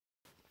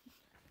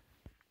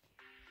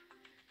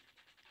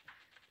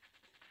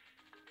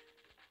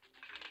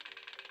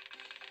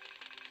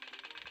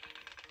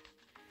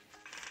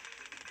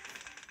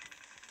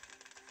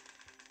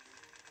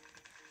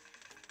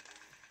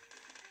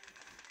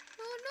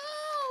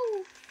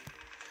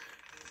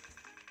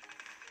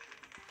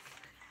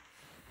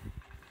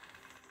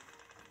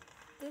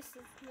This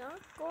is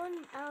not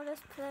going out as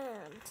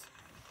planned.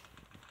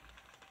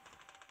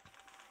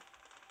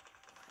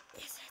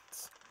 Is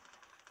it?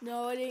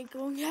 No, it ain't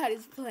going out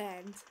as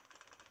planned.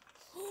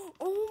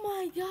 Oh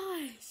my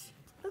gosh.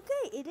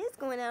 Okay, it is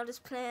going out as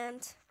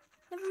planned.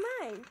 Never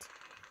mind.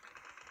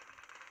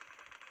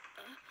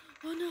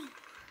 Oh no.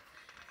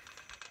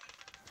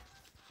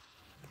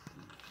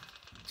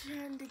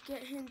 Trying to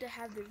get him to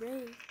have the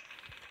raid.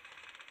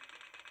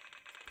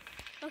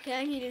 Okay,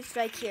 I need to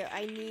strike here.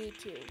 I need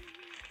to.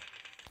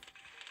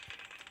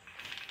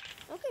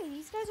 Okay,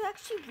 these guys are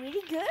actually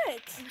really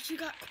good. Oh, she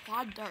got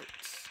quad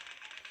darts.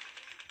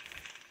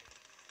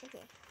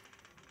 Okay.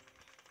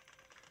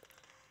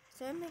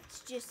 So let's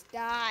just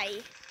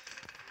die.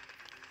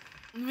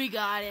 We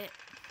got it.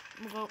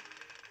 Well,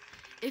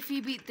 if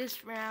you beat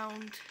this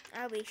round.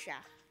 I'll be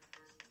shocked.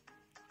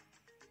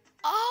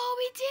 Oh,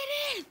 we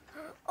did it!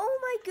 Oh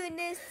my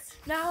goodness.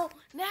 Now,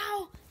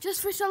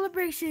 just for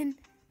celebration.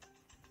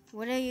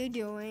 What are you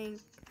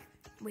doing?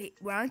 Wait,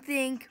 wrong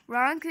thing.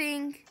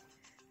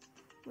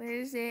 Where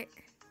is it?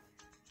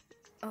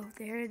 Oh,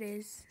 there it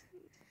is.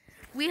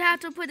 We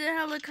have to put the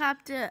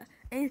helicopter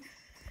in.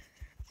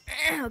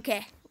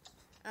 Okay.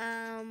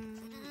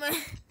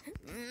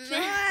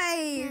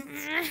 Try.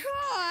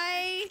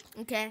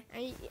 Okay.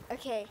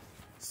 Okay.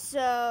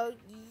 So,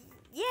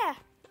 yeah.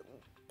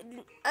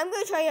 I'm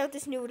going to try out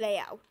this new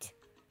layout.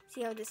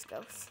 See how this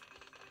goes.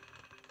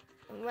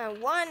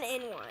 Round 1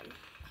 and 1.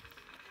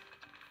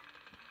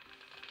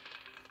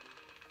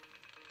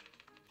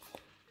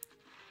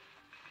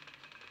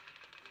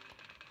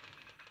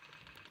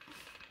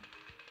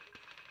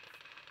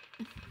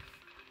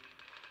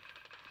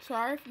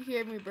 Sorry if you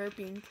hear me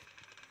burping.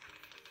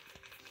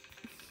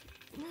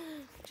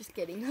 Just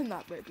kidding, I'm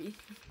not burping.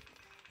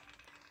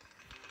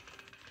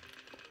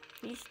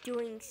 He's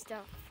doing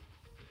stuff.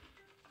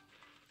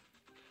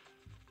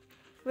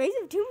 Rays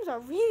of Dooms are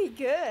really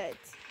good.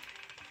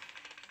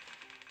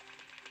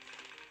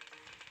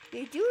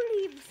 They do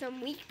leave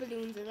some weak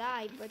balloons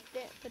alive, but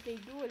they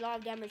do a lot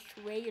of damage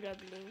to regular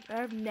balloons.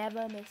 I've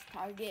never missed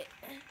target.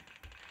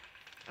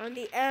 On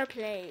the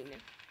airplane.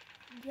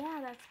 Yeah,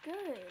 that's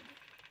good.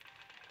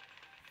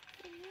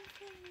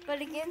 But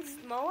against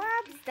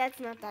Moabs, that's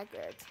not that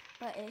good.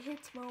 But it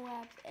hits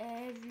Moabs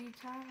every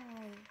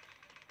time.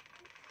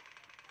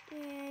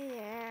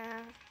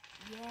 Yeah.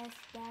 Yes,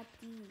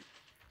 Daddy.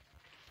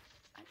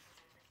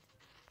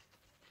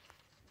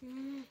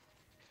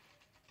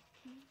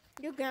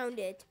 You're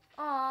grounded.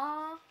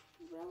 Aw,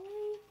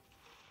 really?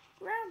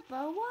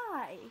 Grandpa,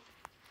 why?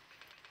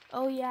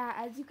 Oh yeah,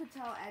 as you could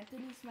tell,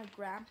 Anthony's my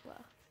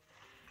grandpa.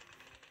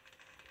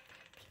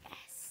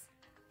 Yes.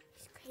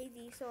 It's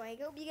crazy. So I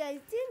hope you guys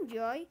did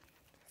enjoy.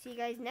 See you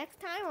guys next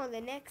time on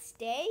the next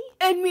day.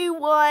 And we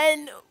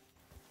won!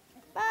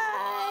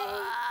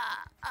 Bye!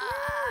 No,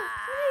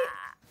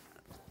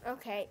 wait.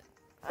 Okay.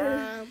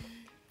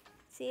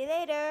 See you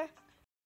later.